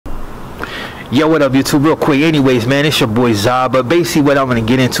Yo, what up, YouTube? Real quick, anyways, man, it's your boy Za. But basically what I'm going to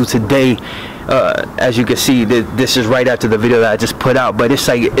get into today, as you can see, this is right after the video that I just put out. But it's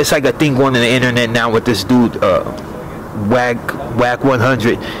like a thing going on the internet now with this dude, Wack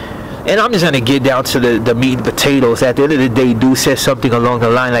 100. And I'm just going to get down to the meat and potatoes. At the end of the day, dude says something along the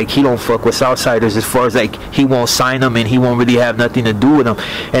line like he don't fuck with outsiders, as far as like he won't sign them and he won't really have nothing to do with them.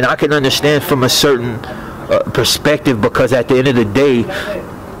 And I can understand from a certain perspective, because at the end of the day,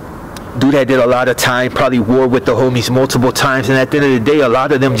 dude that did a lot of time, probably war with the homies multiple times, and at the end of the day, a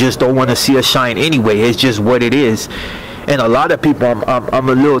lot of them just don't want to see us shine anyway. It's just what it is. And a lot of people, I'm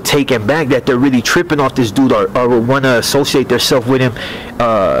a little taken back that they're really tripping off this dude or want to associate themselves with him,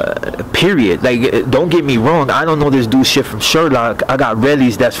 period. Like, don't get me wrong, I don't know this dude shit from Sherlock. I got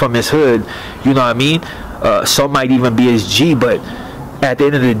rellies that's from his hood, you know what I mean? Some might even be his G, but at the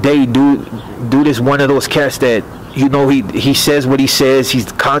end of the day, dude is one of those cats that, you know, he says what he says.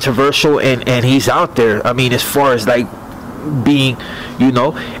 He's controversial and he's out there. I mean, as far as like being, you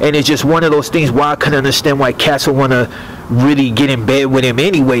know, and it's just one of those things why I couldn't understand why cats would want to really get in bed with him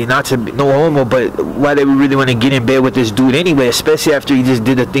anyway. Not to be no homo, but why they would really want to get in bed with this dude anyway, especially after he just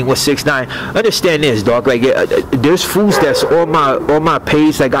did the thing with 6ix9ine. Understand this, dog. Like, there's fools that's on my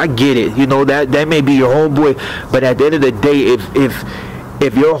page. Like, I get it, you know, that may be your homeboy, but at the end of the day,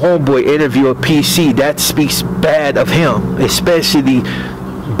 if your homeboy interview a PC, that speaks bad of him, especially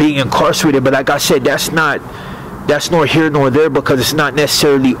being incarcerated. But like I said, that's nor here nor there, because it's not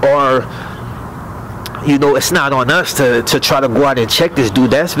necessarily our, you know, it's not on us to try to go out and check this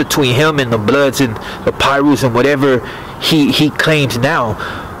dude. That's between him and the Bloods and the Pyrus and whatever he claims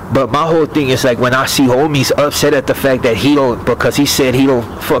now. But my whole thing is, like, when I see homies upset at the fact that he don't, because he said he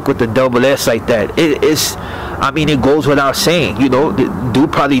don't fuck with the double S like that, I mean, it goes without saying, you know.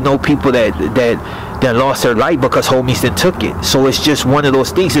 Dude probably know people that lost their life because homies then took it. So it's just one of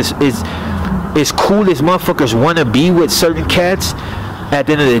those things. It's cool as motherfuckers want to be with certain cats. At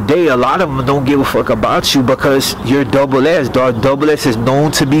the end of the day, a lot of them don't give a fuck about you because you're double S, dog. Double S is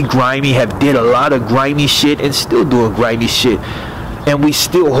known to be grimy, have did a lot of grimy shit and still doing grimy shit. And we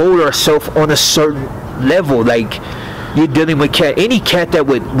still hold ourselves on a certain level. Like, you're dealing with any cat that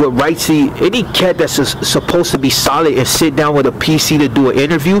would write any cat that's supposed to be solid and sit down with a PC to do an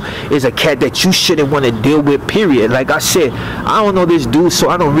interview is a cat that you shouldn't want to deal with, period. Like I said, I don't know this dude, so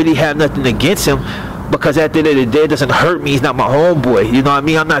I don't really have nothing against him, because at the end of the day, it doesn't hurt me. He's not my homeboy, you know what I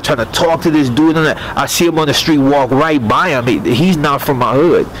mean? I'm not trying to talk to this dude. I see him on the street, walk right by him. He's not from my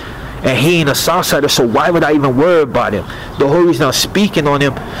hood, and he ain't a Southsider, so why would I even worry about him? The whole reason I'm speaking on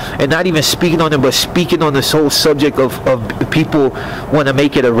him, and not even speaking on him, but speaking on this whole subject of people want to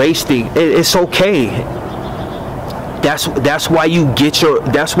make it a race thing, it's okay. That's why you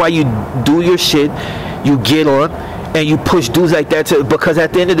that's why you do your shit, you get on, and you push dudes like that because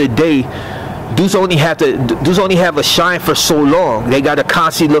at the end of the day, dudes only have a shine for so long. They got to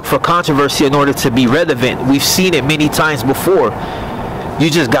constantly look for controversy in order to be relevant. We've seen it many times before. You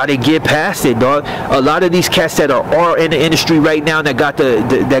just got to get past it, dog. A lot of these cats that are in the industry right now that got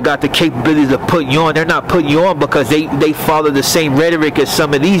the capability of putting you on, they're not putting you on because they follow the same rhetoric as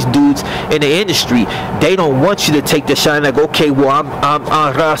some of these dudes in the industry. They don't want you to take the shine. Like, okay, well, I'm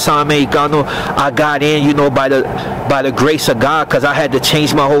raza americano. I got in, you know, by the grace of God, because I had to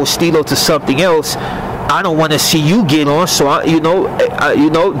change my whole stilo to something else. I don't want to see you get on. So you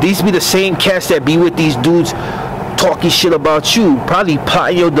know, these be the same cats that be with these dudes talking shit about you, probably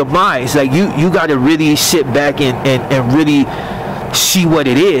plotting your demise. Like, you got to really sit back and really see what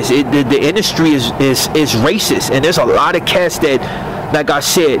it is. The industry is racist, and there's a lot of cats that, like I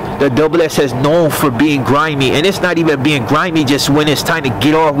said, the double S has known for being grimy, and it's not even being grimy, just when it's time to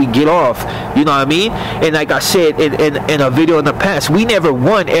get off, we get off, you know what I mean? And like I said in a video in the past, we never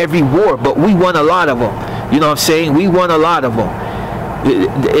won every war, but we won a lot of them, you know what I'm saying? We won a lot of them.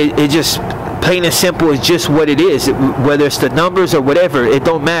 It just, plain and simple, is just what it is. Whether it's the numbers or whatever, it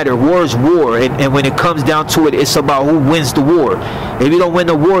don't matter. War is war, and when it comes down to it, it's about who wins the war. If you don't win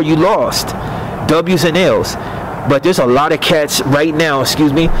the war, you lost. W's and L's. But there's a lot of cats right now,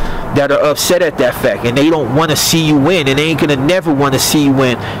 excuse me, that are upset at that fact, and they don't want to see you win, and they ain't gonna never want to see you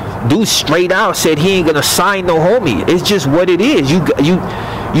win. Dude straight out said he ain't gonna sign no homie. It's just what it is.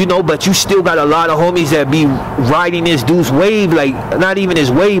 You know, but you still got a lot of homies that be riding this dude's wave, like, not even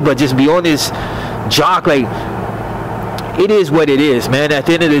his wave, but just be on this jock. Like, it is what it is, man. At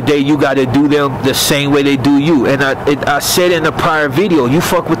the end of the day, you got to do them the same way they do you. And I said in the prior video, you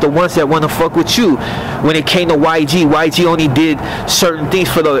fuck with the ones that want to fuck with you. When it came to YG only did certain things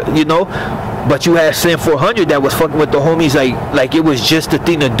for the, you know, but you had Slim 400 that was fucking with the homies like it was just the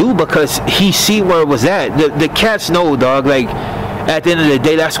thing to do, because he seen where it was at. The cats know, dog. Like, At the end of the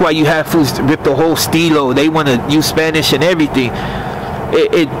day, that's why you have fools rip the whole stilo. They want to use Spanish and everything.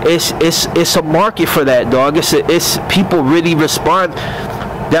 It's a market for that, dog. It's people really respond.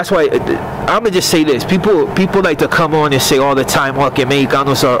 That's why I'm gonna just say this: people like to come on and say all the time, "Oh, que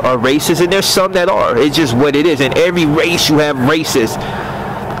Mexicanos are racist," and there's some that are. It's just what it is. In every race, you have racists.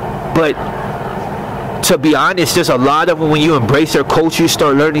 But to be honest, there's a lot of them. When you embrace their culture, you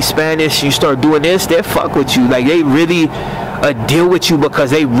start learning Spanish, you start doing this, they fuck with you. Like, they really deal with you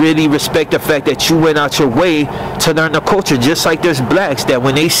because they really respect the fact that you went out your way to learn the culture. Just like there's blacks that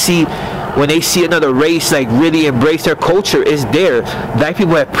when they see another race like really embrace their culture, it's there. Black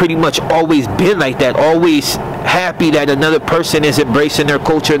people have pretty much always been like that, always happy that another person is embracing their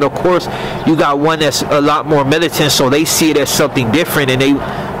culture. And of course, you got one that's a lot more militant, so they see it as something different, and they,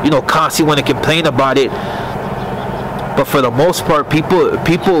 you know, constantly want to complain about it. But for the most part,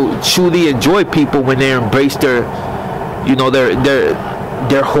 people truly enjoy people when they embrace their, you know,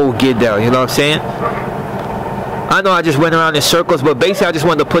 their whole get down. You know what I'm saying? I know I just went around in circles, but basically I just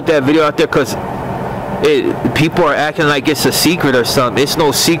wanted to put that video out there because people are acting like it's a secret or something. It's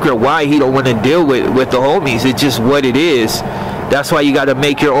no secret why he don't want to deal with the homies. It's just what it is. That's why you got to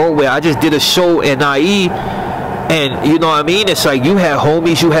make your own way. I just did a show in IE, and you know what I mean? It's like you had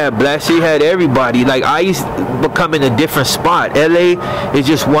homies, you had blacks, you had everybody. Like, IE's becoming a different spot. LA is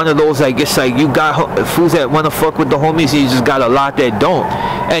just one of those, like, it's like you got fools that want to fuck with the homies, and you just got a lot that don't.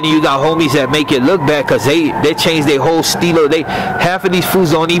 And you got homies that make it look bad because they changed their whole stilo. Half of these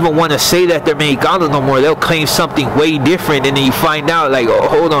fools don't even want to say that they're Mexicanos no more. They'll claim something way different, and then you find out, like, oh,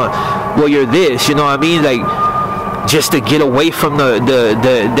 hold on, well, you're this, you know what I mean? Like, just to get away from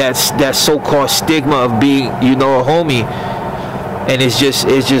that so-called stigma of being, you know, a homie. And it's just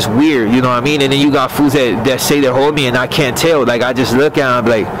weird, you know what I mean? And then you got fools that say they're homie, and I can't tell. Like, I just look at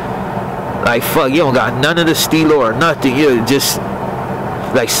them like fuck, you don't got none of the stilo or nothing. You're just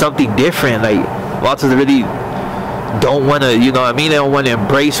like something different. Like, lots of them really don't want to, you know what I mean? They don't want to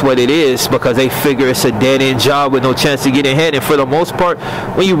embrace what it is because they figure it's a dead-end job with no chance to get ahead. And for the most part,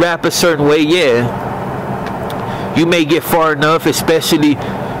 when you rap a certain way, yeah, you may get far enough, especially,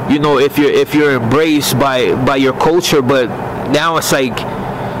 you know, if you're embraced by your culture. But now it's like,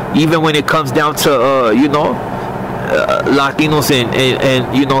 even when it comes down to you know, Latinos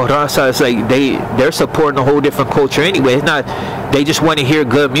and you know, raza, it's like they're supporting a whole different culture anyway. It's not, they just want to hear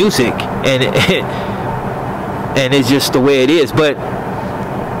good music, and and it's just the way it is. But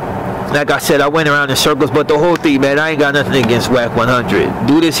like I said, I went around in circles. But the whole thing, man, I ain't got nothing against Wack 100.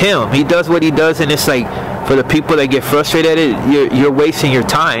 Dude is him. He does what he does, and it's like, for the people that get frustrated at it, you're wasting your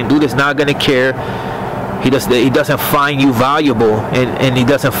time. Dude is not gonna care. He doesn't find you valuable, and he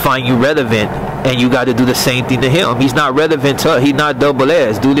doesn't find you relevant, and you got to do the same thing to him. He's not relevant to us. He's not double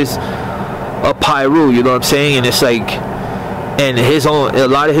S. Dude is a Pyru, you know what I'm saying? And it's like, and a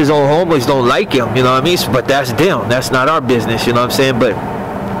lot of his own homies don't like him, you know what I mean? But that's them. That's not our business, you know what I'm saying? But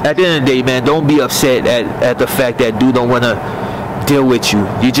at the end of the day, man, don't be upset at the fact that dude don't want to deal with you.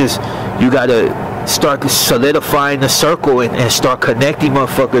 You gotta start solidifying the circle and start connecting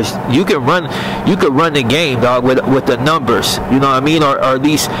motherfuckers. You can run the game, dog, with the numbers, you know what I mean? Or at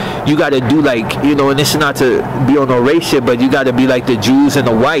least you got to do, like, you know, and this is not to be on no race shit, but you got to be like the Jews and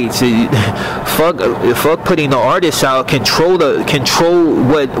the whites. Fuck putting the artists out. Control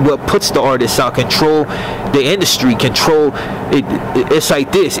what puts the artists out. Control the industry. Control it. It's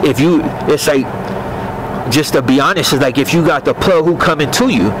like this. It's like, just to be honest, it's like, if you got the plug, who coming to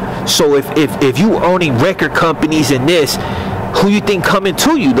you? So if you owning record companies and this, who you think coming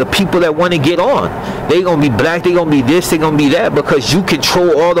to you? The people that want to get on. They gonna be black, they gonna be this, they gonna be that, because you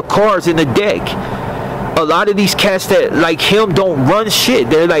control all the cards in the deck. A lot of these cats that like him don't run shit.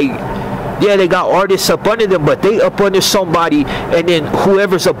 They're like, yeah, they got artists up under them, but they up under somebody, and then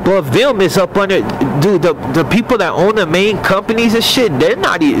whoever's above them is up under, dude, the people that own the main companies and shit, they're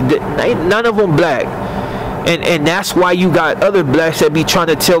not, none of them black. And that's why you got other blacks that be trying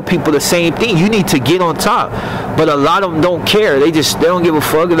to tell people the same thing. You need to get on top. But a lot of them don't care. They don't give a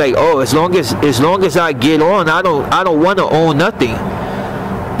fuck. They're like, oh, as long as I get on, I don't want to own nothing.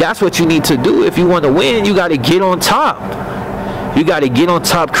 That's what you need to do. If you want to win, you got to get on top. You got to get on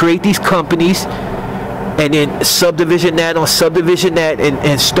top, create these companies, and then subdivision that on subdivision that,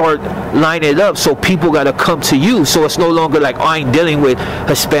 and start lining it up, so people got to come to you. So it's no longer like, oh, I ain't dealing with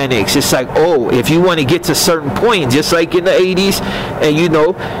Hispanics. It's like, oh, if you want to get to a certain point, just like in the 80s, and you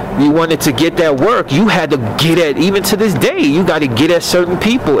know, you wanted to get that work, you had to get at, even to this day, you got to get at certain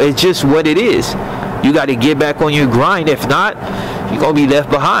people. It's just what it is. You got to get back on your grind. If not, you're going to be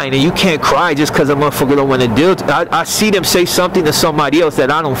left behind. And you can't cry just because a motherfucker don't want to deal. I see them say something to somebody else that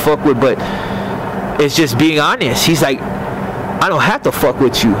I don't fuck with, but it's just being honest. He's like, I don't have to fuck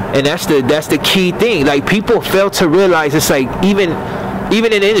with you. And that's the key thing. Like, people fail to realize, it's like, even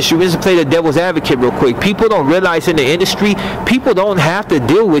in the industry, we just play the devil's advocate real quick. People don't realize in the industry, people don't have to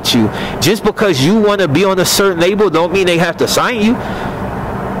deal with you. Just because you want to be on a certain label don't mean they have to sign you.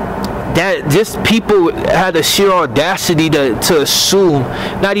 That just people have the sheer audacity to assume,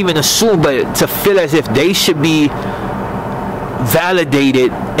 not even assume, but to feel as if they should be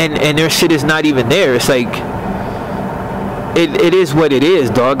validated, and their shit is not even there. It's like, it is what it is,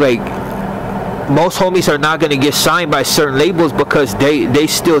 dog. Like, most homies are not going to get signed by certain labels because they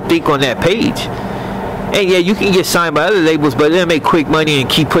still think on that page. And yeah, you can get signed by other labels, but they'll make quick money and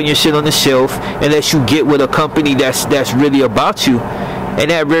keep putting your shit on the shelf unless you get with a company that's really about you. And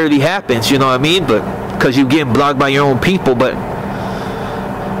that rarely happens, you know what I mean? But because you're getting blocked by your own people. But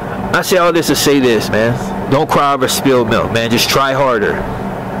I say all this to say this, man. Don't cry over spilled milk, man. Just try harder.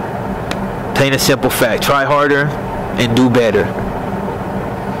 Plain and simple fact. Try harder and do better.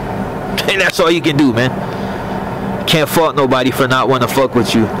 And that's all you can do, man. Can't fault nobody for not wanting to fuck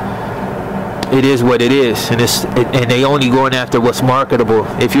with you. It is what it is. And they only going after what's marketable.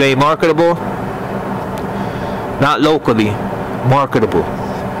 If you ain't marketable, not locally, marketable,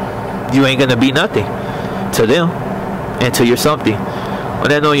 you ain't gonna be nothing to them until you're something. On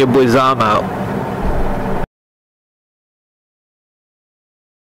that note, your boy Zam out.